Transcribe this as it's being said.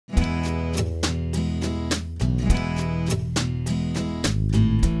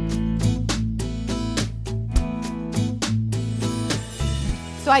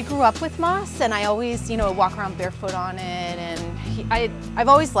So I grew up with moss, and I always, walk around barefoot on it, and I've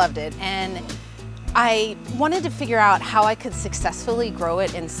always loved it. And I wanted to figure out how I could successfully grow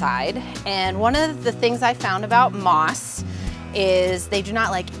it inside. And one of the things I found about moss is they do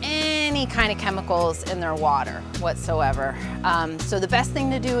not like any kind of chemicals in their water whatsoever. So the best thing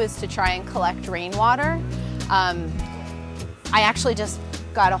to do is to try and collect rainwater. I actually just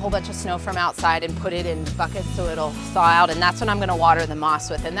got a whole bunch of snow from outside and put it in buckets so it'll thaw out, and that's what I'm gonna water the moss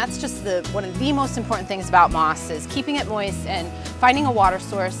with. And that's just one of the most important things about moss is keeping it moist and finding a water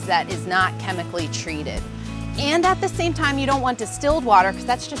source that is not chemically treated. And at the same time, you don't want distilled water because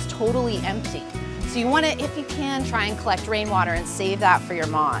that's just totally empty. So you want to, if you can, try and collect rainwater and save that for your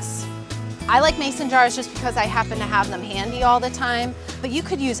moss. I like mason jars just because I happen to have them handy all the time, but you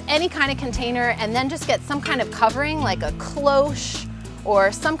could use any kind of container and then just get some kind of covering like a cloche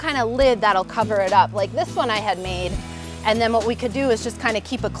or some kind of lid that'll cover it up. Like this one I had made, and then what we could do is just kind of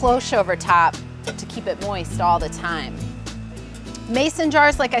keep a cloche over top to keep it moist all the time. Mason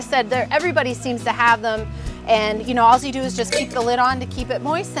jars, like I said, everybody seems to have them, and all you do is just keep the lid on to keep it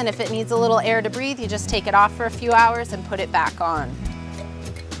moist, and if it needs a little air to breathe, you just take it off for a few hours and put it back on.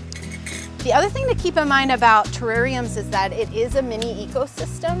 The other thing to keep in mind about terrariums is that it is a mini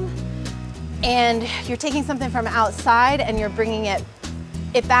ecosystem, and you're taking something from outside and you're bringing it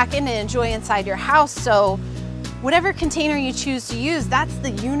back in to enjoy inside your house. So whatever container you choose to use, that's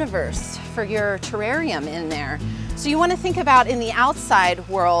the universe for your terrarium in there. So you want to think about in the outside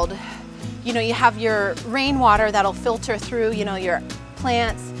world, you have your rainwater that'll filter through, your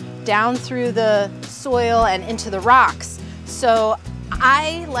plants down through the soil and into the rocks. So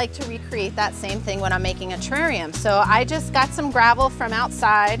I like to recreate that same thing when I'm making a terrarium. So I just got some gravel from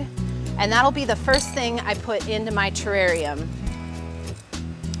outside, and that'll be the first thing I put into my terrarium.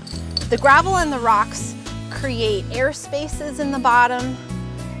 The gravel and the rocks create air spaces in the bottom.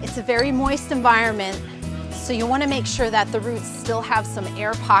 It's a very moist environment, so you want to make sure that the roots still have some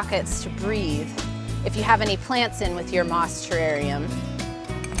air pockets to breathe if you have any plants in with your moss terrarium.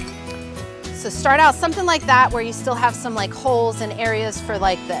 So start out something like that where you still have some holes and areas for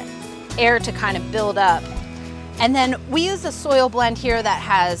the air to kind of build up. And then we use a soil blend here that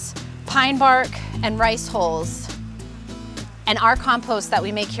has pine bark and rice hulls, and our compost that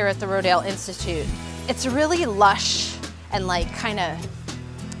we make here at the Rodale Institute. It's a really lush and kind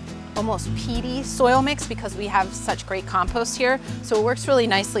of almost peaty soil mix because we have such great compost here. So it works really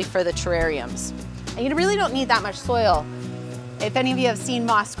nicely for the terrariums. And you really don't need that much soil. If any of you have seen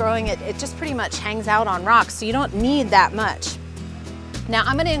moss growing, it just pretty much hangs out on rocks, so you don't need that much. Now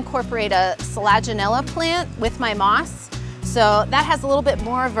I'm gonna incorporate a Selaginella plant with my moss. So that has a little bit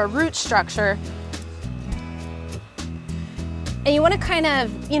more of a root structure. And you want to kind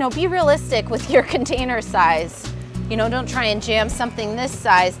of, be realistic with your container size. Don't try and jam something this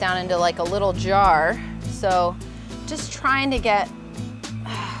size down into a little jar. So just trying to get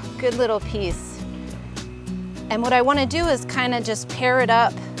a good little piece. And what I want to do is kind of just pair it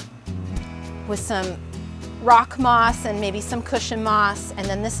up with some rock moss and maybe some cushion moss. And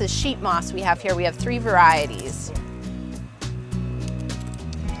then this is sheet moss we have here. We have 3 varieties.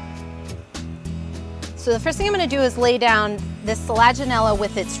 So the first thing I'm going to do is lay down this Selaginella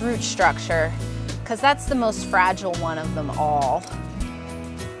with its root structure, because that's the most fragile one of them all.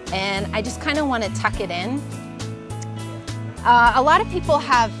 And I just kind of want to tuck it in. A lot of people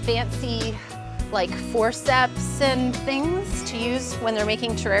have fancy forceps and things to use when they're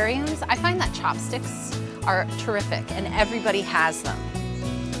making terrariums. I find that chopsticks are terrific, and everybody has them.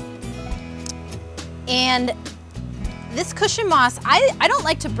 And this cushion moss, I don't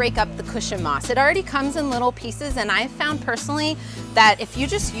like to break up the cushion moss. It already comes in little pieces, and I've found personally that if you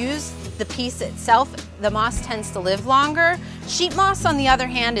just use the piece itself, the moss tends to live longer. Sheet moss, on the other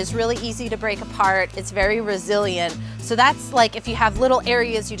hand, is really easy to break apart. It's very resilient. So that's if you have little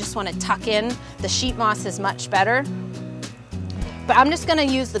areas you just want to tuck in, the sheet moss is much better. But I'm just going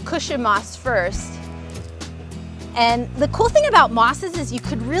to use the cushion moss first. And the cool thing about mosses is you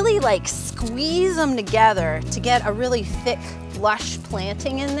could really squeeze them together to get a really thick, lush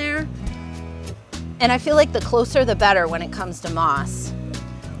planting in there. And I feel like the closer the better when it comes to moss.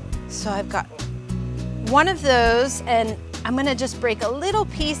 So I've got one of those, and I'm gonna just break a little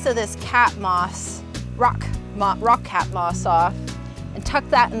piece of this cat moss, rock cat moss off, and tuck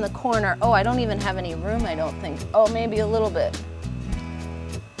that in the corner. Oh, I don't even have any room, I don't think. Oh, maybe a little bit.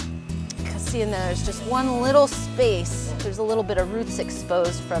 See, and there's just one little space. There's a little bit of roots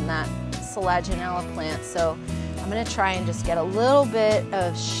exposed from that Selaginella plant. So I'm gonna try and just get a little bit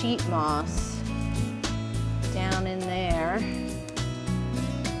of sheet moss down in there.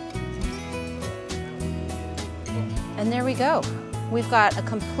 And there we go. we've got a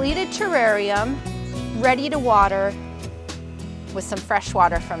completed terrarium ready to water with some fresh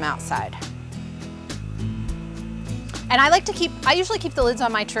water from outside. And I usually keep the lids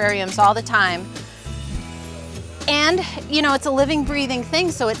on my terrariums all the time. And, you know, it's a living, breathing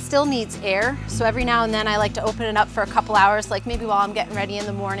thing, so it still needs air. So every now and then I like to open it up for a couple hours, like maybe while I'm getting ready in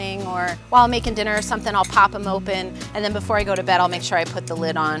the morning or while I'm making dinner or something, I'll pop them open. And then before I go to bed, I'll make sure I put the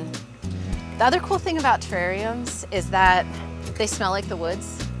lid on. The other cool thing about terrariums is that they smell like the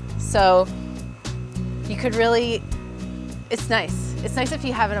woods. So you could really, it's nice. It's nice if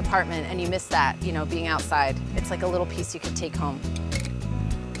you have an apartment and you miss that, you know, being outside. It's like a little piece you could take home.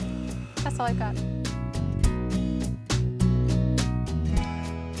 That's all I've got.